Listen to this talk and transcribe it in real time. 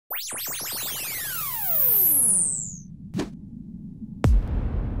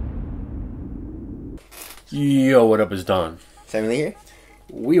Yo, what up, is Don? Samuel here.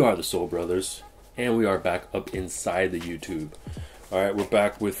 We are the Soul Brothers, and we are back up inside the YouTube. Alright, we're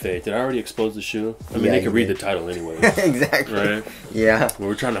back with a... Did I already expose the shoe? I mean, they could read the title anyway. Exactly. Right? Yeah. Well,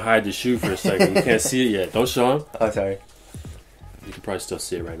 we're trying to hide the shoe for a second. You can't see it yet. Don't show them. Oh, sorry. You can probably still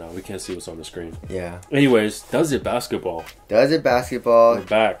see it right now. We can't see what's on the screen. Yeah. Anyways, Does It Basketball. Does It Basketball. We're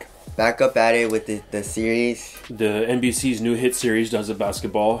back. Back up at it with the series. The NBC's new hit series, Does It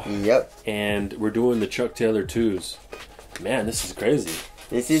Basketball. Yep. And we're doing the Chuck Taylor 2s. Man, this is crazy.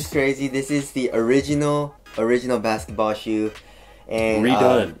 This is crazy. This is the original basketball shoe. And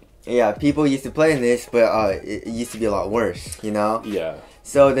redone. Yeah, people used to play in this, but it used to be a lot worse, you know? Yeah.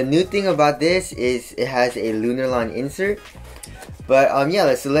 So the new thing about this is it has a lunar line insert. But yeah,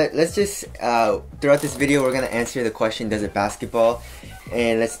 let's just throughout this video we're gonna answer the question, does it basketball?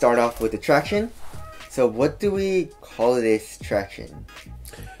 And let's start off with the traction. So what do we call this traction?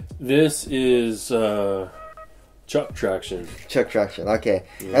 This is Chuck traction. Chuck traction. Okay.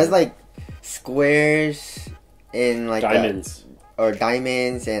 Yeah. It has like squares and like diamonds. Or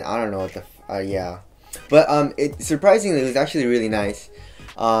diamonds, and I don't know what the yeah. But it surprisingly it was actually really nice.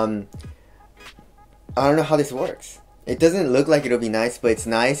 I don't know how this works. It doesn't look like it'll be nice, but it's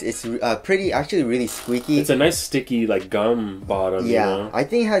nice. It's actually really squeaky. It's a nice sticky like gum bottom. Yeah, you know? I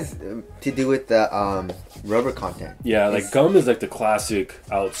think it has to do with the rubber content. Yeah, like gum is like the classic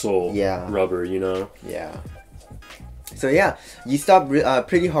outsole. Yeah. Rubber, you know. Yeah. So yeah, you stop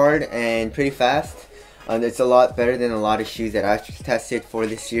pretty hard and pretty fast. It's a lot better than a lot of shoes that I've tested for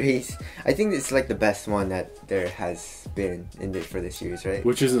this series. I think it's like the best one that there has been for this series, right?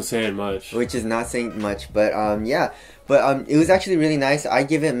 Which isn't saying much. Which is not saying much, but yeah. But it was actually really nice. I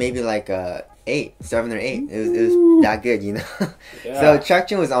give it maybe like a 7 or 8. It was that good, you know. Yeah. So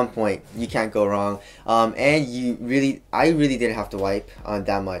traction was on point. You can't go wrong. And I really didn't have to wipe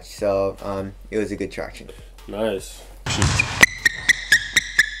that much. So it was a good traction. Nice.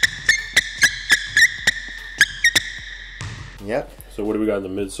 Yep. So what do we got in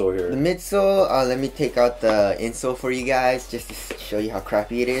the midsole here? The midsole, let me take out the insole for you guys just to show you how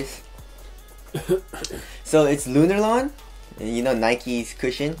crappy it is. So it's Lunarlon, you know, Nike's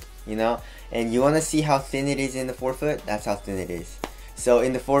cushion, you know, and you want to see how thin it is in the forefoot. That's how thin it is. So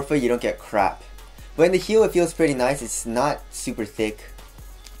in the forefoot you don't get crap, but in the heel it feels pretty nice. It's not super thick,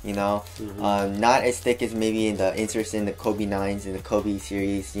 you know. Not as thick as maybe in the inserts in the Kobe 9s in the Kobe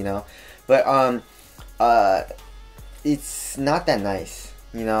series, you know, but it's not that nice,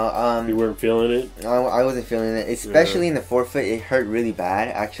 you know. You weren't feeling it? I wasn't feeling it, especially in the forefoot. It hurt really bad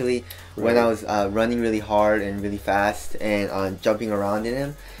actually when I was running really hard and really fast and jumping around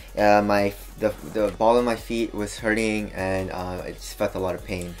in them. The ball of my feet was hurting, and I just felt a lot of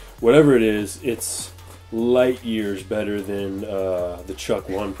pain. Whatever it is, it's light years better than the Chuck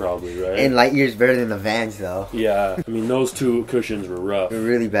 1 probably, right? And light years better than the Vans though. Yeah, I mean those two cushions were rough. They're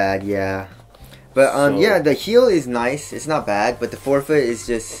really bad, yeah. But yeah, the heel is nice. It's not bad, but the forefoot is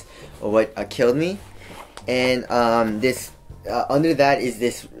just what killed me. And this under that is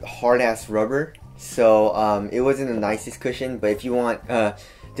this hard ass rubber. So it wasn't the nicest cushion. But if you want to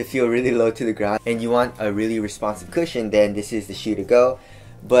feel really low to the ground and you want a really responsive cushion, then this is the shoe to go.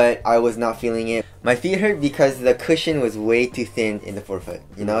 But I was not feeling it. My feet hurt because the cushion was way too thin in the forefoot.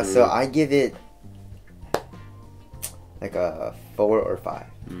 You know, so I give it like a 4 or 5.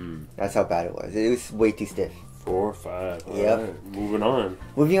 That's how bad it was. It was way too stiff. 4 or 5. Yep. Right. Moving on.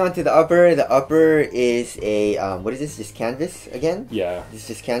 Moving on to the upper. The upper is a what is this? Just canvas again? Yeah. This is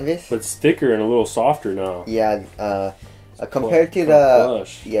just canvas. But it's thicker and a little softer now. Yeah. Compared to the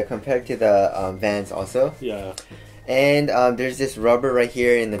Vans also. Yeah. And there's this rubber right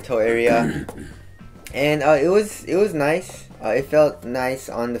here in the toe area, and it was nice. It felt nice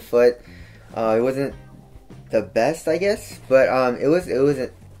on the foot. It wasn't the best, I guess, but it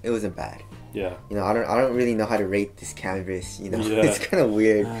wasn't bad. Yeah. You know, I don't really know how to rate this canvas. You know, Yeah. It's kind of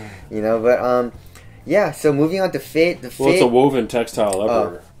weird. You know, but yeah. So moving on to fit. Well, it's a woven textile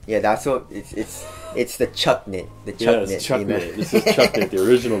upper. Yeah, that's what it's the Chuck knit. The Chuck knit. It's Chuck you know? knit. This is Chuck knit, the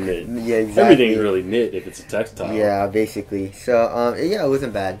original knit. Yeah, exactly. Everything's really knit if it's a textile. Yeah, basically. So yeah, it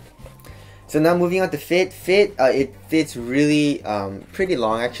wasn't bad. So now moving on to fit. It fits really pretty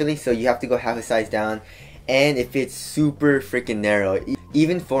long actually. So you have to go half a size down, and it fits super freaking narrow.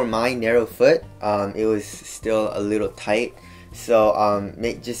 Even for my narrow foot, it was still a little tight. So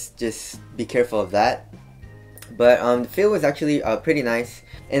just be careful of that. But the fit was actually pretty nice.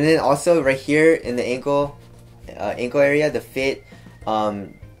 And then also right here in the ankle area, the fit,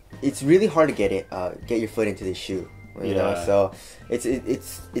 it's really hard to get your foot into the shoe You know, so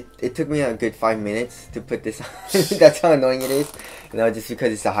it took me a good 5 minutes to put this on. That's how annoying it is. You know, just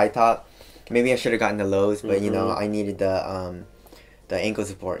because it's a high top. Maybe I should have gotten the lows, but you know, I needed the ankle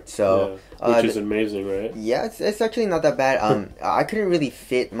support. So which is amazing, right? Yeah, it's actually not that bad. I couldn't really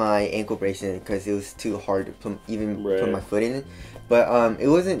fit my ankle brace in because it was too hard to put my foot in it. But it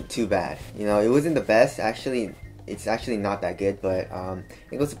wasn't too bad. You know, it wasn't the best. Actually, it's actually not that good. But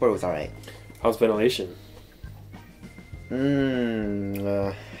ankle support was alright. How's ventilation?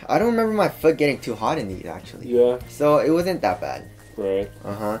 I don't remember my foot getting too hot in these actually. Yeah. So it wasn't that bad. Right.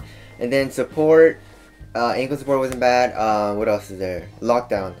 And then support. Ankle support wasn't bad. What else is there?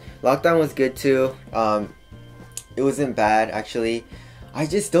 Lockdown. Lockdown was good too. It wasn't bad actually. I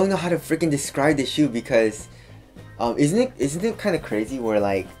just don't know how to freaking describe the shoe because, isn't it kind of crazy where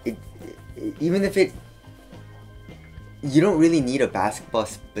like even if you don't really need a basketball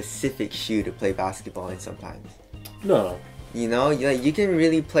specific shoe to play basketball in sometimes. No. You know, you can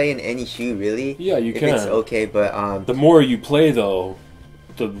really play in any shoe really. Yeah, you can. It's okay, but the more you play though,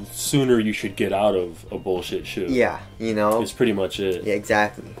 the sooner you should get out of a bullshit shoe. Yeah, you know. It's pretty much it. Yeah,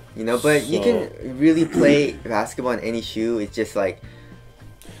 exactly. You know, but you can really play basketball in any shoe. It's just like...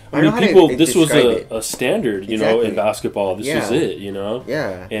 I mean, this was a standard, you know, in basketball. This was it, you know?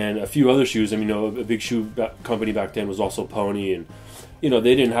 Yeah. And a few other shoes. I mean, you know, a big shoe company back then was also Pony. And, you know,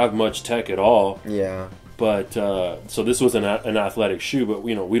 they didn't have much tech at all. Yeah. But, so this was an athletic shoe. But,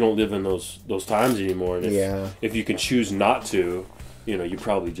 you know, we don't live in those times anymore. And if you can choose not to... You know, you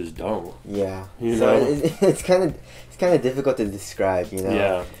probably just don't. Yeah. You so know? it's kind of difficult to describe, you know.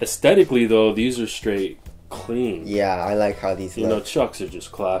 Yeah. Aesthetically though, these are straight clean. Yeah, I like how these look. You know, Chucks are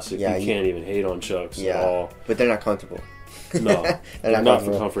just classic. Yeah, you can't even hate on Chucks at all. But they're not comfortable. No. they're not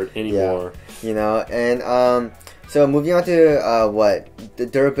for comfort anymore. Yeah. You know, and so moving on to what? The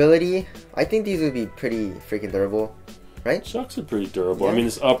durability. I think these would be pretty freaking durable. Right? Chucks are pretty durable. Yeah. I mean,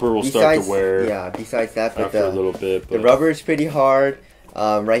 this upper will start to wear. Yeah, besides that, but after a little bit. But the rubber is pretty hard.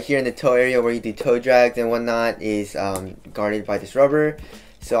 Right here in the toe area where you do toe drags and whatnot is guarded by this rubber.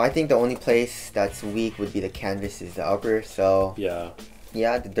 So I think the only place that's weak would be the canvas is the upper. So yeah,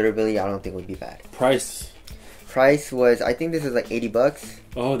 the durability I don't think would be bad. Price was, I think this is like $80.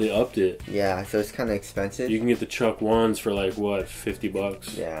 Oh, they upped it. Yeah, so it's kind of expensive. You can get the Chuck ones for like what,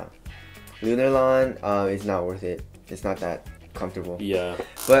 $50? Yeah. Lunar Lawn is not worth it. It's not that comfortable. Yeah.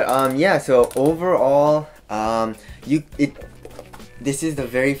 But yeah, so overall, this is the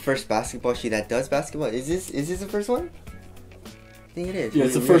very first basketball shoe that does basketball. Is this the first one? I think it is. Yeah,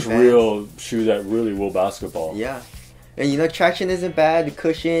 it's the first real shoe that really will basketball. Yeah. And you know, traction isn't bad, the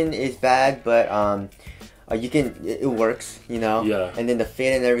cushion is bad, but it works, you know. Yeah. And then the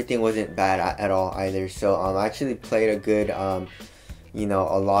fit and everything wasn't bad at all either. So I actually played a good you know,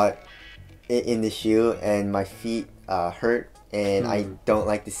 a lot in the shoe, and my feet hurt, and I don't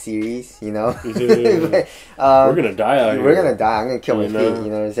like the series, you know. But, we're gonna die out here. We're gonna die. I'm gonna kill my feet. You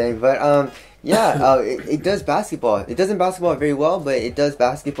know what I'm saying? But yeah, it does basketball. It doesn't basketball very well, but it does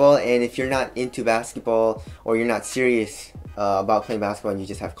basketball. And if you're not into basketball or you're not serious about playing basketball and you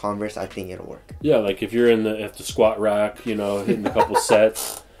just have Converse, I think it'll work. Yeah, like if you're at the squat rack, you know, hitting a couple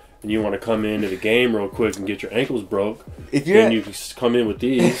sets. And you want to come into the game real quick and get your ankles broke, then you come in with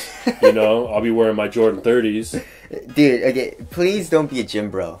these. You know, I'll be wearing my Jordan 30s. Dude, okay, please don't be a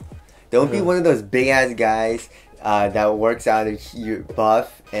gym bro. Don't be one of those big ass guys that works out if you're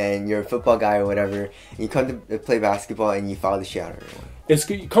buff and you're a football guy or whatever. And you come to play basketball and you foul the shit out of everyone. It's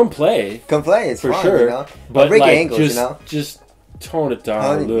come play. Come play, it's for fun, sure. You know? But break like, ankles, you know? Just tone it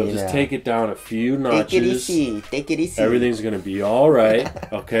down a little. Just take it down a few notches. Take it easy. Everything's gonna be all right.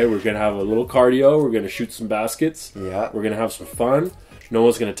 Okay, we're gonna have a little cardio. We're gonna shoot some baskets. Yeah. We're gonna have some fun. No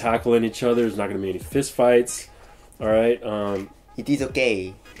one's gonna tackle in each other. There's not gonna be any fist fights. All right. It is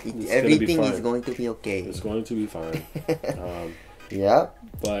okay. Everything is going to be okay. It's going to be fine. Yeah.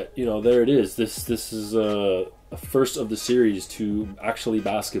 But you know, there it is. This is a first of the series to actually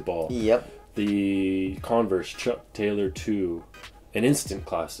basketball. Yep. The Converse Chuck Taylor 2. An instant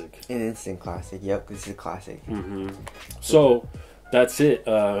classic. Yep, this is a classic. Mm-hmm. So, that's it.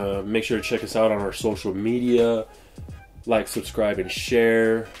 Make sure to check us out on our social media. Like, subscribe, and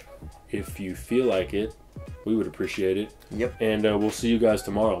share if you feel like it. We would appreciate it. Yep. And we'll see you guys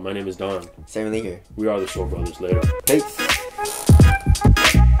tomorrow. My name is Don. Sam Lee here. We are the Soul Brothers. Later. Peace.